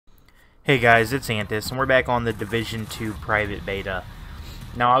Hey guys, it's Antusj, and we're back on the Division 2 private beta.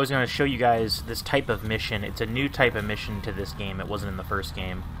 Now I was going to show you guys this type of mission. It's a new type of mission to this game. It wasn't in the first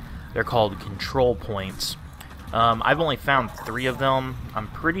game. They're called control points. I've only found 3 of them. I'm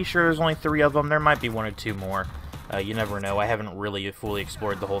pretty sure there's only 3 of them. There might be 1 or 2 more. You never know. I haven't really fully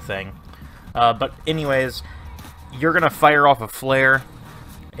explored the whole thing. But anyways, you're going to fire off a flare,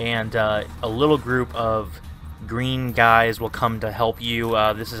 and a little group of green guys will come to help you.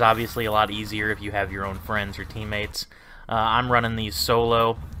 This is obviously a lot easier if you have your own friends or teammates. I'm running these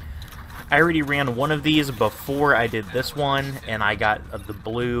solo. I already ran one of these before I did this one, and I got the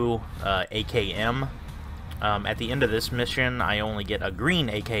blue AKM. At the end of this mission, I only get a green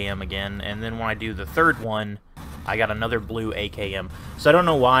AKM again, and then when I do the third one, I got another blue AKM. So I don't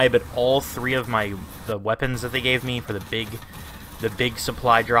know why, but all 3 of the weapons that they gave me for the big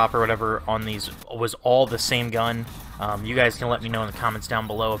supply drop or whatever on these was all the same gun. You guys can let me know in the comments down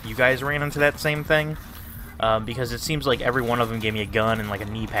below if you guys ran into that same thing, because it seems like every one of them gave me a gun and like a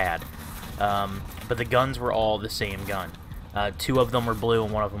knee pad, but the guns were all the same gun. 2 of them were blue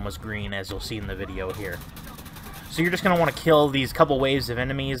and 1 of them was green, as you'll see in the video here. So you're just going to want to kill these couple waves of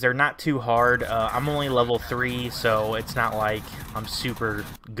enemies. They're not too hard. I'm only level 3, so it's not like I'm super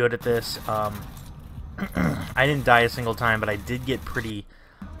good at this. I didn't die a single time, but I did get pretty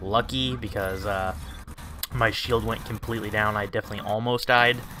lucky because my shield went completely down. I definitely almost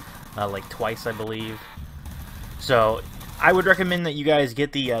died, like twice, I believe. So I would recommend that you guys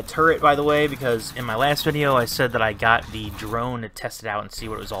get the turret, by the way, because in my last video I said that I got the drone to test it out and see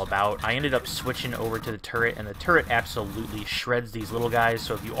what it was all about. I ended up switching over to the turret, and the turret absolutely shreds these little guys.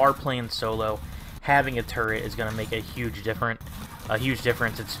 So if you are playing solo, having a turret is going to make a huge difference.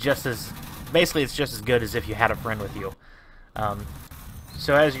 It's just as basically, it's just as good as if you had a friend with you.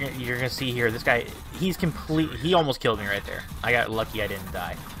 So as you're going to see here, this guy, he almost killed me right there. I got lucky I didn't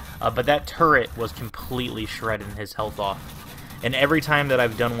die. But that turret was completely shredding his health off. And every time that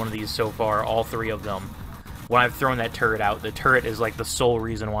I've done one of these so far, all 3 of them, when I've thrown that turret out, the turret is like the sole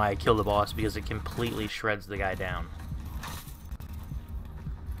reason why I kill the boss, because it completely shreds the guy down.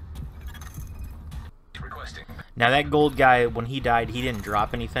 Now that gold guy, when he died, he didn't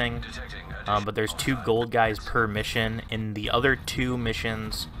drop anything. But there's 2 gold guys per mission. In the other 2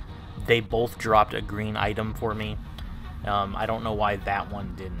 missions, they both dropped a green item for me. I don't know why that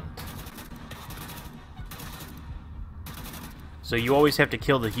one didn't. So you always have to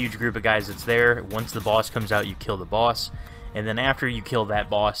kill the huge group of guys that's there. Once the boss comes out, you kill the boss. And then after you kill that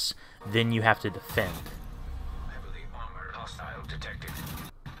boss, then you have to defend. Heavily armored hostile detected.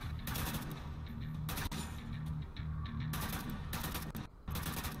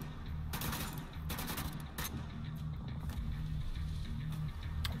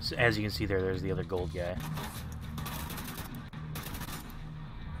 So as you can see there's the other gold guy.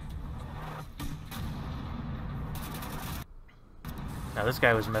 Now this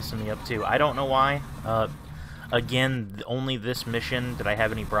guy was messing me up too. I don't know why. Again, only this mission did I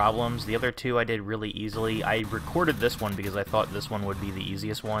have any problems. The other 2 I did really easily. I recorded this one because I thought this one would be the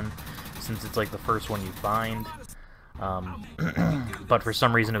easiest one, since it's like the first one you find. But for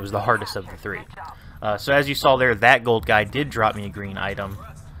some reason it was the hardest of the 3. So as you saw there, that gold guy did drop me a green item.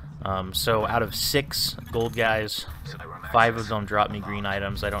 So out of 6 gold guys, 5 of them dropped me green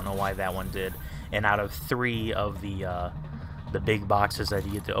items. I don't know why that one did. And out of 3 of the big boxes that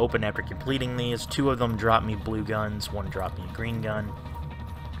you get to open after completing these, 2 of them dropped me blue guns, 1 dropped me a green gun.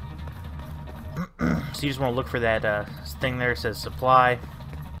 So you just want to look for that thing there that says supply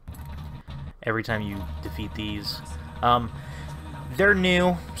every time you defeat these. They're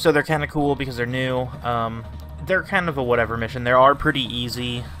new, so they're kind of cool because they're new. They're kind of a whatever mission. They are pretty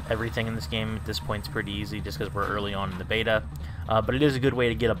easy. Everything in this game at this point is pretty easy just because we're early on in the beta. But it is a good way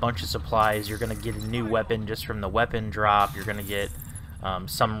to get a bunch of supplies. You're going to get a new weapon just from the weapon drop. You're going to get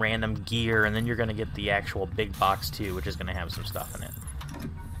some random gear, and then you're going to get the actual big box too, which is going to have some stuff in it.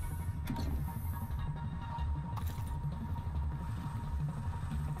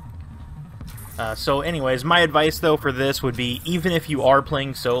 So anyways, my advice though for this would be, even if you are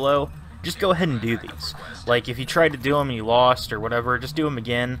playing solo, just go ahead and do these. Like, if you tried to do them and you lost or whatever, just do them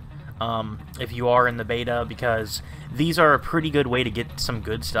again if you are in the beta, because these are a pretty good way to get some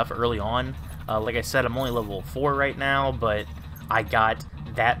good stuff early on. Like I said, I'm only level 4 right now, but I got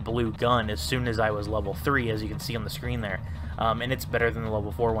that blue gun as soon as I was level 3, as you can see on the screen there. And it's better than the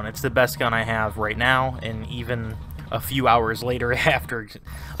level 4 one. It's the best gun I have right now, and even a few hours later, after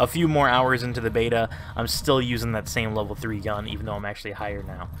a few more hours into the beta, I'm still using that same level 3 gun, even though I'm actually higher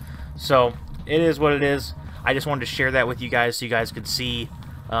now. So it is what it is. I just wanted to share that with you guys so you guys could see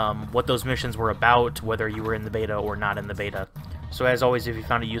what those missions were about, whether you were in the beta or not in the beta. So as always, if you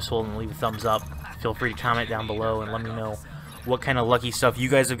found it useful, and leave a thumbs up. Feel free to comment down below and let me know what kind of lucky stuff you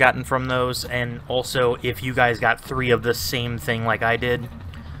guys have gotten from those, and also if you guys got 3 of the same thing like I did.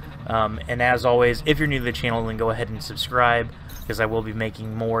 And as always, if you're new to the channel, then go ahead and subscribe, because I will be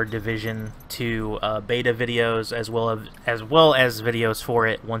making more Division 2 beta videos as well as videos for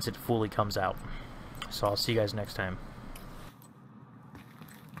it once it fully comes out. So I'll see you guys next time.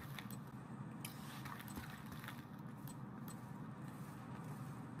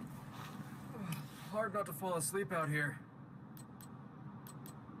 Hard not to fall asleep out here.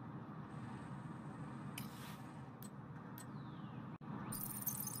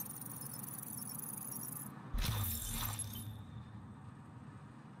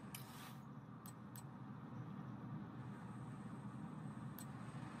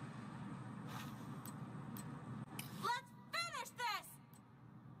 Let's finish this!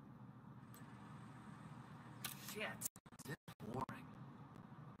 Shit.